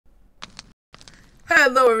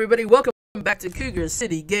Hello everybody, welcome back to Cougar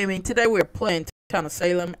City Gaming. Today we're playing Town of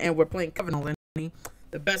Salem and we're playing Coven,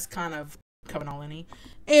 the best kind of Coven,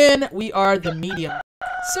 and we are the medium.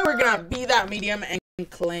 So we're gonna be that medium and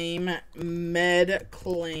claim med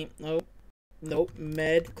claim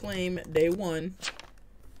med claim day 1.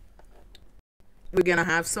 We're gonna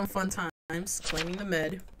have some fun times claiming the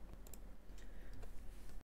med.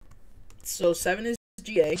 So 7 is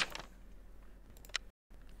GA.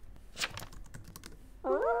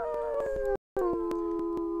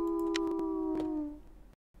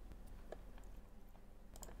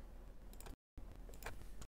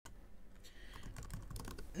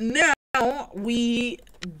 Now, we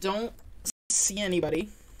don't see anybody.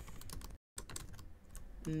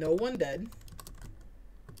 No one dead.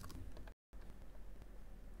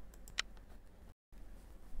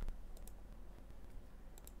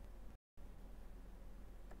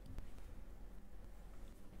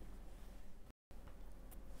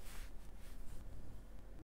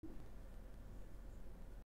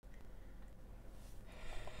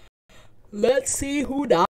 Let's see who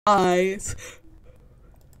dies.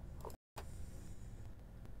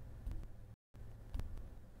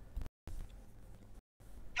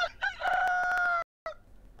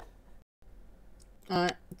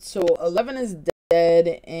 So 11 is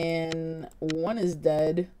dead, and 1 is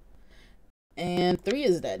dead, and 3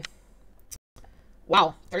 is dead.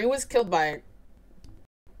 Wow, 3 was killed by a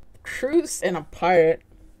Cruz and a pirate.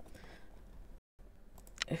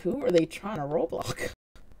 Who are they trying to roadblock?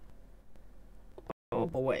 Oh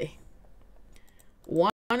boy.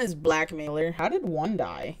 1 is blackmailer. How did 1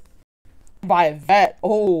 die? By a vet.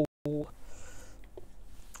 Oh. Who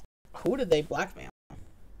did they blackmail?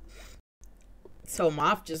 So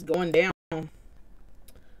Moff just going down.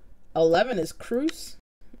 11 is Cruz.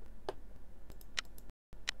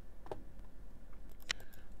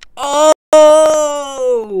 Oh!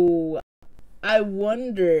 I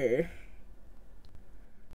wonder.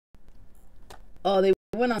 Oh, they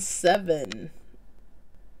went on 7.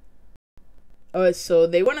 Oh, so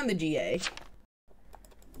they went on the GA.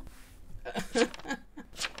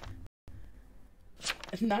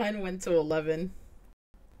 9 went to 11.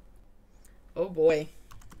 Oh boy.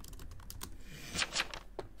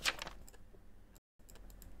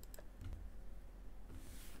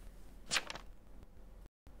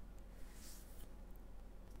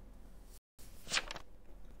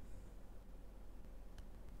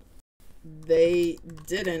 They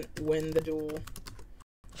didn't win the duel.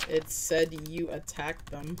 It said you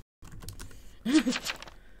attacked them.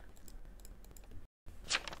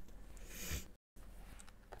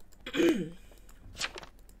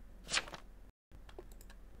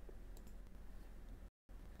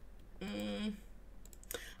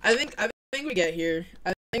 I think we get here.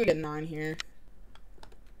 I think we get 9 here.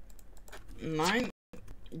 9,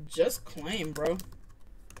 just claim, bro.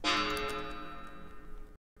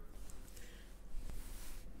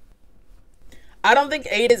 I don't think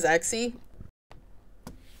 8 is Exy.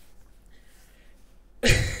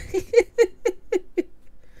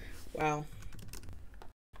 Wow.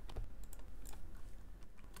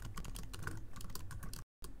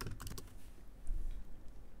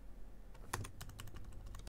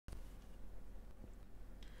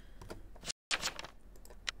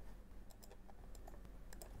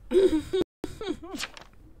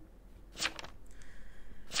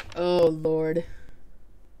 Oh Lord.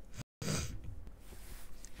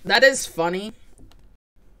 That is funny.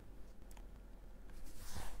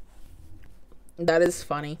 That is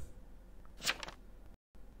funny.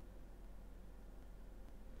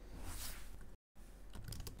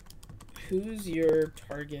 Who's your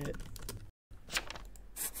target?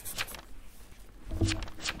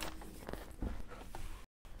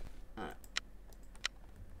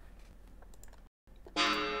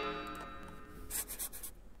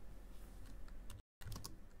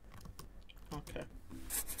 Okay.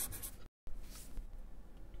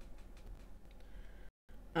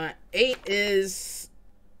 8 is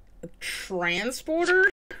a transporter?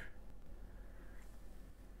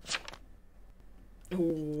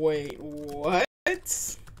 Wait, what?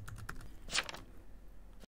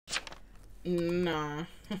 Nah.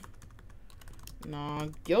 Nah,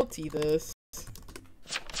 guilty this.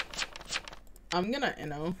 I'm gonna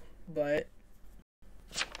NO, but...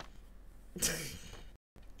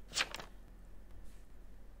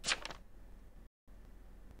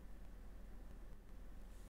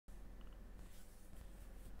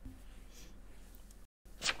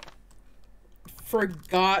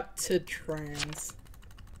 Forgot to trans.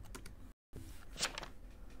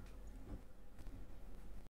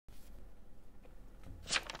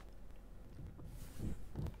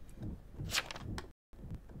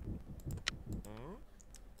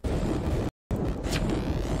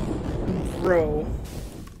 Bro.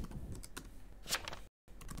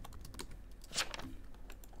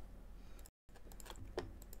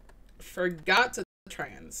 Forgot to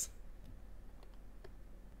trans.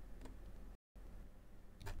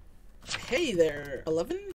 Hey there,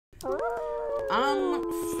 11?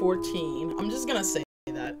 I'm 14. I'm just gonna say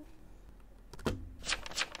that.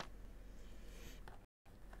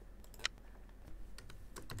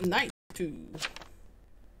 Night 2.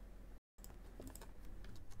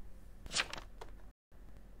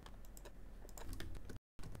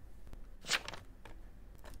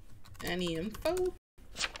 Any info?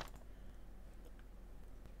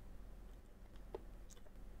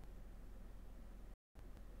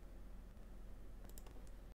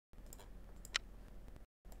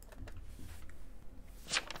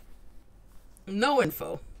 No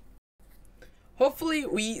info. Hopefully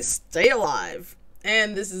we stay alive.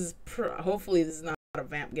 And this is hopefully this is not a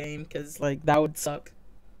vamp game, because like that would suck.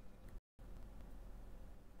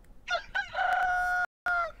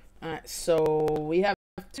 Alright, so we have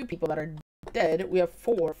 2 people that are dead. We have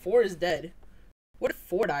 4. 4 is dead. What did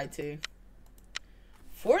 4 die to?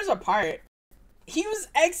 4 is a pirate. He was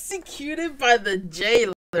executed by the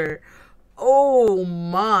jailer. Oh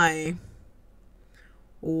my.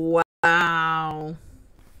 Wow.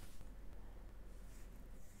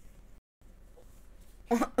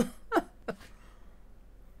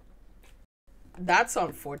 That's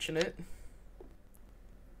unfortunate.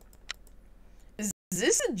 Is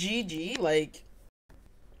this a GG? Like,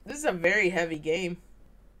 this is a very heavy game.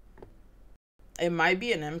 It might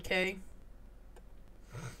be an MK.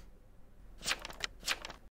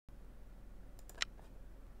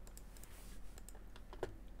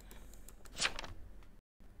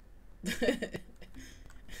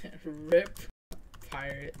 Rip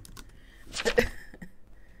pirate.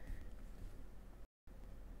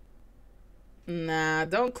 Nah,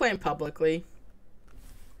 don't claim publicly.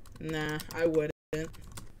 Nah, I wouldn't.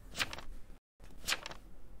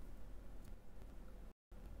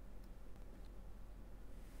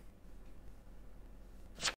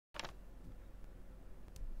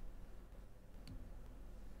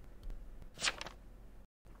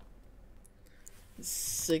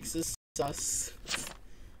 Six is sus.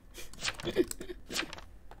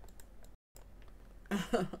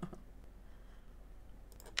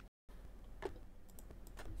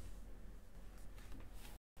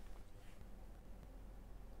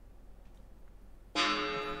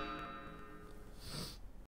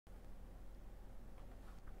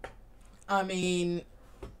 I mean,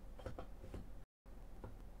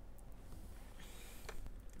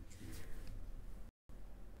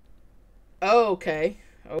 oh, okay,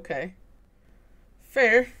 okay,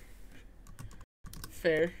 fair,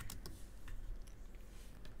 fair.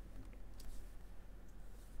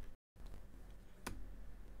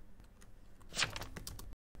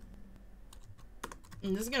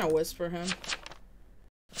 I'm just gonna whisper him.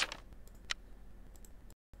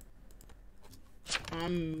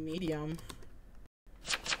 I'm medium.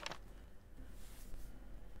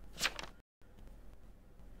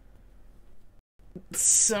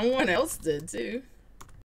 Someone else did too.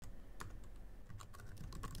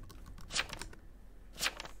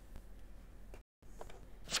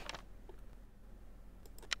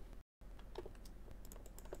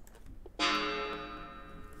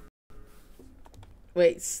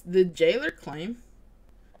 Wait, the jailer claim?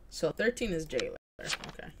 So 13 is jailer.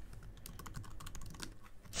 Okay.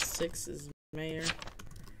 6 is mayor.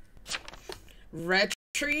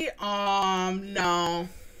 Retry? No.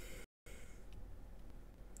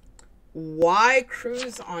 Why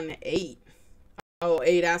cruise on 8? Oh,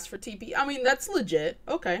 8 asked for TP. I mean, that's legit.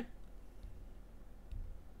 Okay.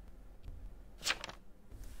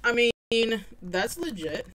 I mean, that's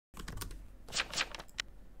legit.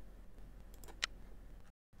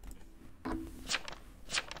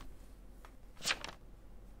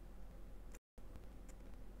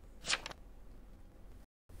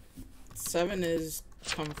 Seven is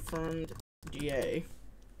confirmed GA.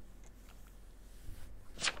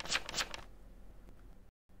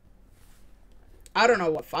 I don't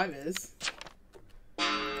know what 5 is.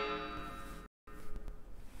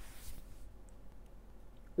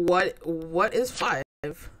 What is 5?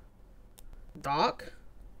 Doc?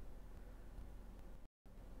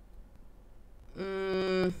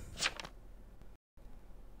 I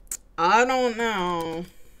don't know.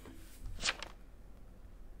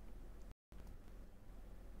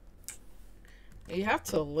 You have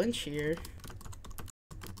to lynch here.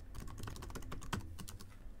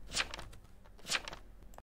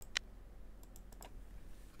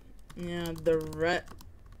 Yeah, the ret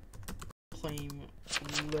claim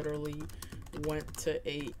literally went to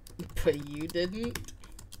 8. But you didn't?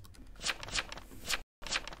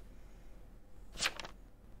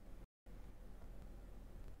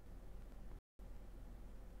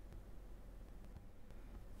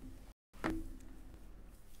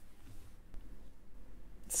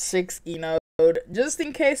 Six Enode, just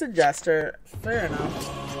in case a jester. Fair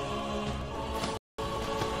enough.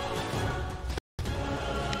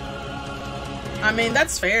 I mean,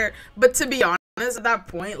 that's fair, but to be honest, at that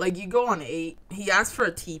point, like, you go on 8. He asked for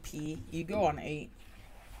a TP. You go on 8.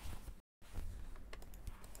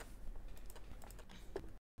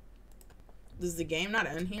 Does the game not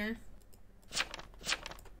end here?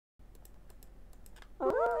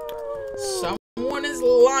 Someone is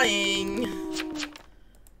lying.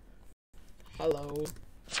 Hello.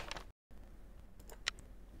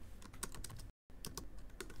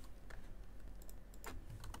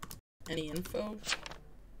 Any info?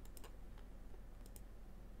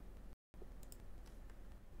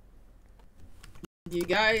 You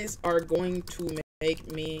guys are going to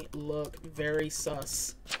make me look very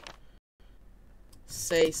sus.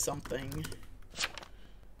 Say something.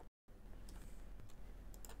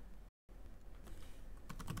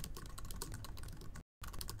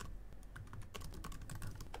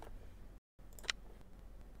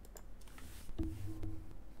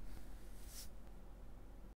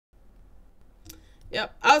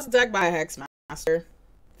 Yep, I was attacked by a Hex Master.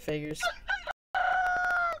 Figures.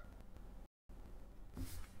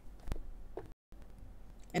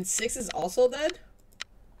 And 6 is also dead?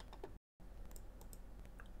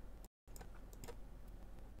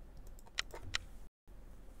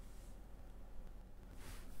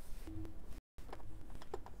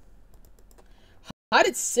 How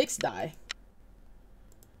did 6 die?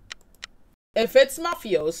 If it's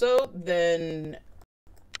Mafioso, then...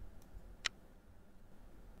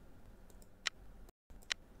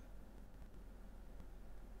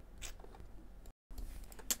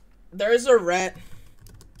 There's a ret.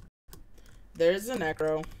 There's a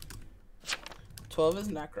necro. 12 is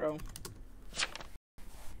necro.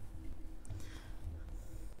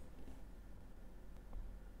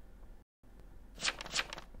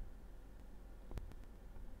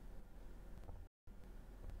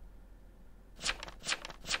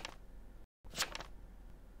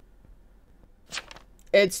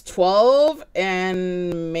 It's 12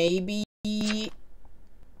 and maybe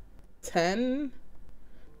 10.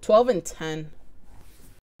 12 and 10.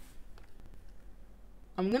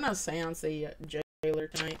 I'm gonna seance a jailer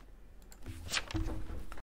tonight.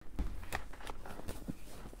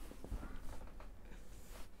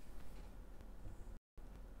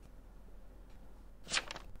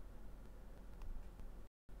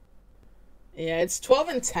 Yeah, it's 12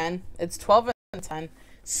 and 10. It's 12 and 10.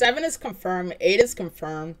 7 is confirmed, 8 is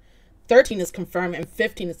confirmed, 13 is confirmed, and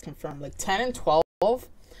 15 is confirmed. Like 10 and 12.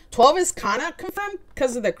 12 is kind of confirmed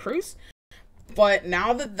because of the cruise. But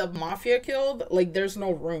now that the Mafia killed, like, there's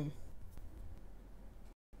no room.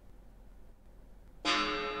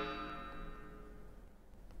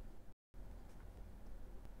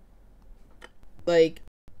 Like,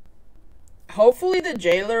 hopefully the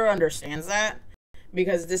jailer understands that.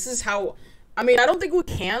 Because this is how... I mean, I don't think we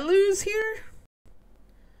can lose here.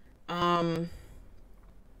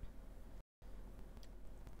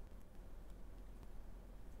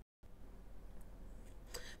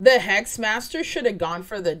 The Hex Master should have gone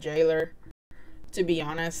for the jailer, to be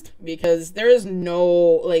honest. Because there is no...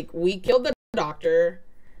 Like, we killed the doctor.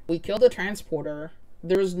 We killed the transporter.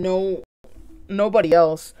 There's nobody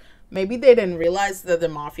else. Maybe they didn't realize that the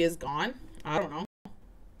Mafia is gone. I don't know.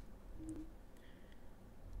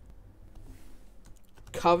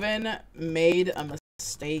 Coven made a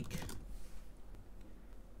mistake.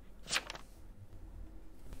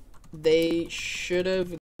 They should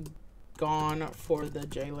have gone for the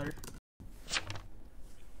jailer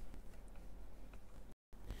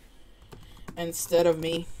instead of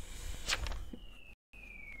me.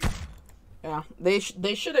 Yeah, they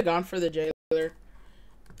should have gone for the jailer.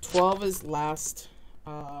 12 is last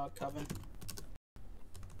Coven.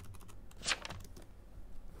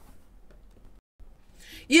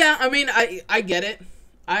 Yeah, I mean, I get it.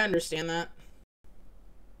 I understand that.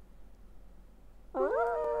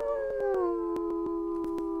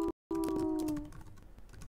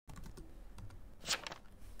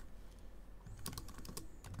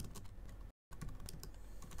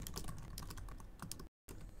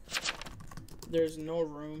 There's no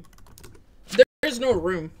room. There's no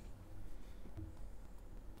room.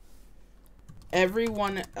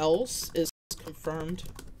 Everyone else is confirmed.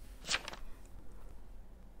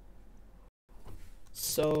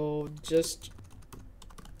 So just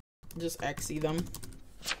XE them.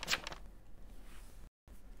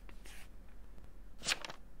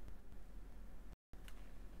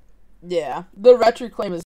 Yeah, the retro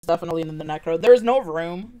claim is definitely in the necro. There's no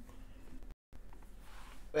room.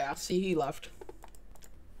 Yeah, see, he left.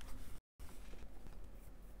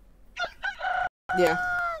 Yeah,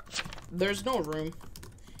 there's no room.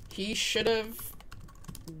 He should have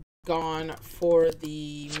gone for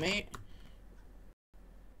the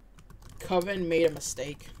Coven made a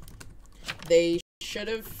mistake. They should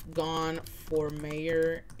have gone for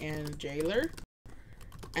Mayor and Jailer,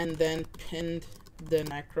 and then pinned the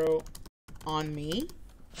necro on me.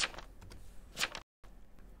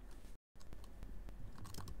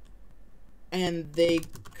 And they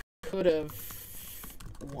could have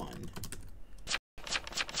won.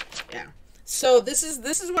 Yeah. So this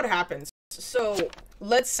is what happens. So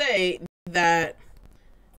let's say that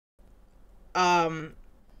 12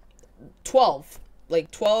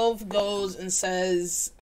 goes and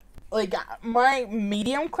says, like, my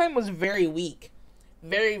medium claim was very weak.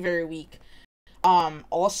 Very, very weak.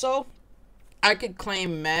 Also, I could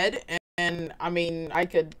claim med, and I mean, I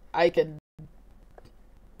could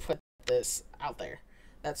put this out there.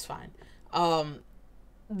 That's fine.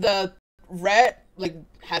 The red, like,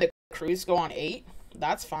 had a cruise go on 8.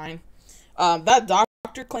 That's fine. That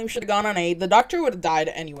doctor claim should have gone on 8. The doctor would have died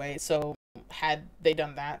anyway, so had they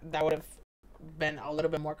done that, that would have been a little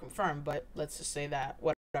bit more confirmed, but let's just say that,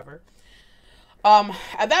 whatever.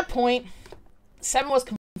 At that point, 7 was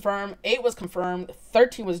confirmed, 8 was confirmed,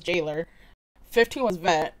 13 was Jailer, 15 was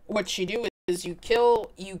Vet. What you do is you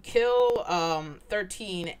kill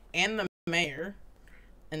 13 and the Mayor,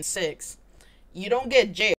 and 6. You don't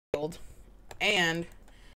get jailed, and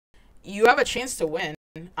you have a chance to win.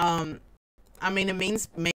 I mean, it means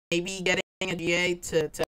maybe getting a GA to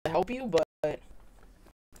help you, but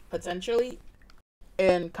potentially,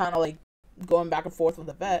 and kind of like going back and forth with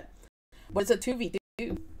the Vet. But it's a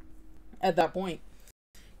 2v2 at that point.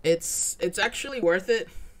 It's actually worth it.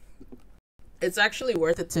 It's actually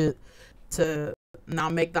worth it to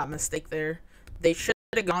not make that mistake there. They should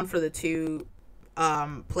have gone for the 2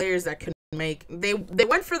 players that could make. They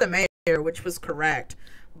went for the Mayor, which was correct,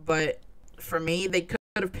 but for me, they could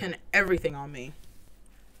have pinned everything on me.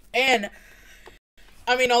 And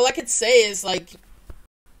I mean, all I could say is, like,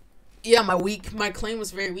 yeah, my claim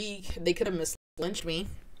was very weak. They could have mislynched me.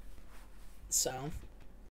 So,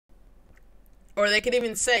 or they could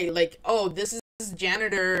even say, like, oh, this is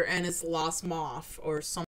Janitor and it's Lost Moth or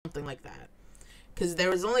something like that. Because there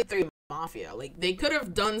was only 3 Mafia. Like, they could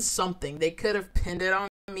have done something. They could have pinned it on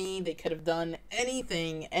me. They could have done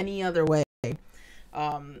anything any other way.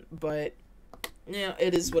 But, yeah,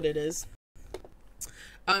 it is what it is.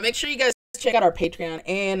 Make sure you guys check out our Patreon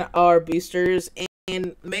and our boosters,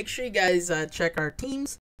 and make sure you guys check our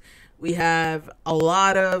teams. We have a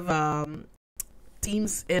lot of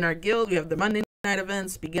teams in our guild. We have the Monday night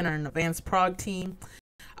events, beginner and advanced prog team.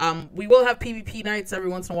 We will have PvP nights every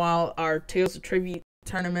once in a while, our Tales of Tribute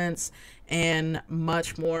tournaments, and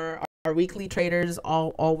much more. Our weekly traders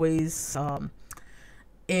always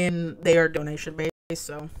they are donation based.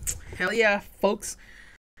 So hell yeah, folks.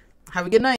 Have a good night.